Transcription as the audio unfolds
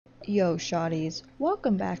Yo shotties,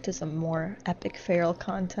 welcome back to some more epic fail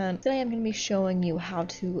content. Today I'm going to be showing you how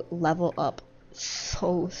to level up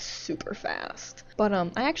so super fast. But I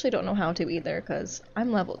actually don't know how to either because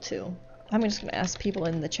I'm level 2. I'm just going to ask people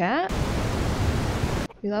in the chat.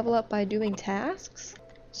 You level up by doing tasks?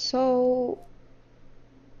 So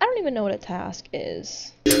I don't even know what a task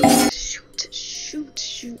is. Shoot.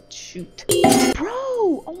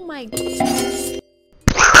 Bro! Oh my god.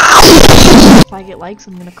 If I get likes,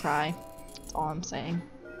 I'm gonna cry. That's all I'm saying.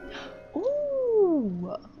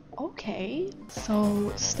 Ooh, okay.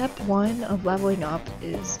 So step 1 of leveling up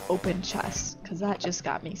is open chests, because that just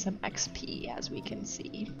got me some XP, as we can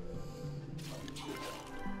see.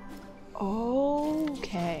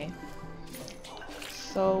 Okay.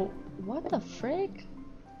 So what the frick?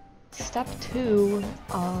 Step 2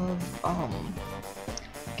 of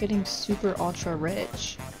getting super ultra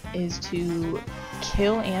rich is to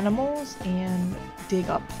kill animals and dig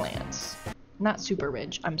up plants. Not super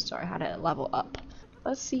rich, I'm sorry, how to level up.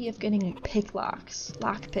 Let's see if getting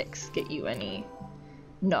lockpicks get you any.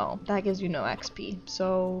 No, that gives you no XP.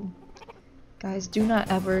 So guys, do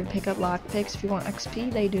not ever pick up lockpicks if you want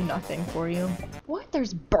XP, they do nothing for you. What?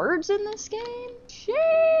 There's birds in this game?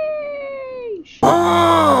 Sheesh!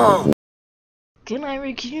 Oh! Can I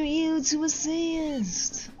recruit you to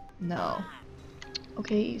assist? No.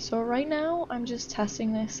 Okay, so right now I'm just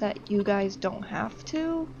testing this that you guys don't have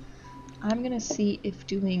to. I'm gonna see if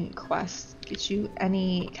doing quests gets you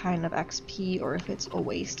any kind of XP or if it's a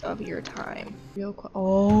waste of your time.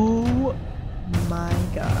 Oh my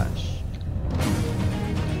gosh.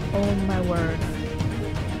 Oh my word.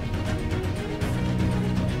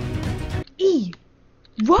 E!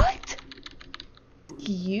 What?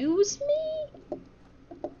 Excuse me?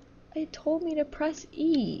 It told me to press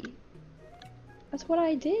E. That's what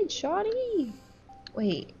I did, shawty.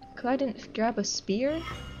 Wait, cause I didn't grab a spear?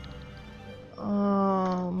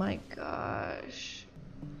 Oh my gosh.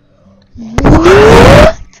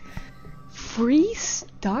 What? Free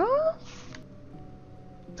stuff?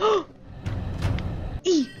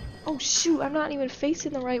 E! Oh shoot, I'm not even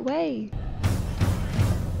facing the right way.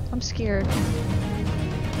 I'm scared.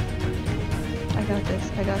 I got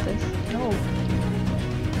this. No.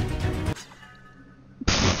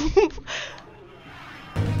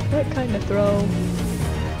 What kind of throw?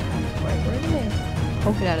 Wait, where did I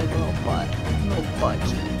poke it at his little butt? Little butt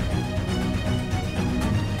cheek.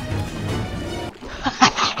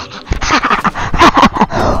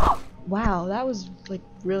 Wow, that was like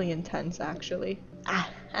really intense actually.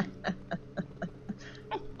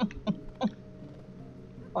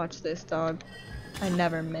 Watch this, dog. I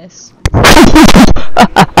never miss.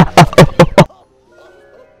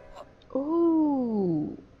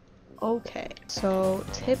 Ooh. Okay, so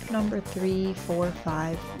tip number 3, 4,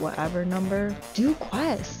 5, whatever number, do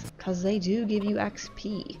quests, because they do give you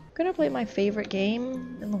XP. I'm gonna play my favorite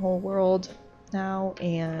game in the whole world now,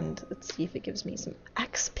 and let's see if it gives me some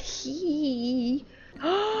XP.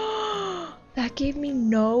 That gave me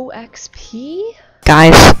no XP?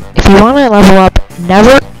 Guys, if you want to level up,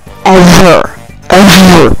 never,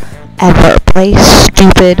 ever play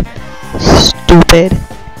stupid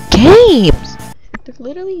games. They're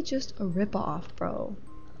literally just a ripoff, bro.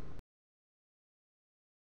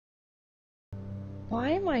 Why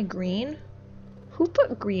am I green? Who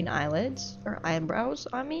put green eyelids or eyebrows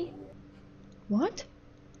on me? What?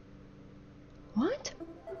 What?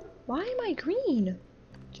 Why am I green?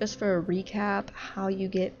 Just for a recap, how you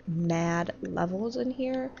get mad levels in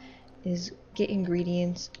here is get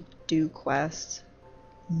ingredients, do quests,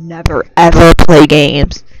 Never ever play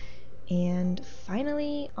games. and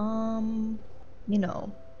finally, you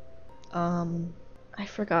know, I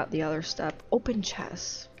forgot the other step. Open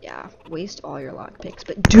chests. Yeah, waste all your lockpicks,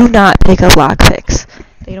 but Do not pick up lockpicks.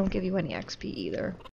 they don't give you any XP either.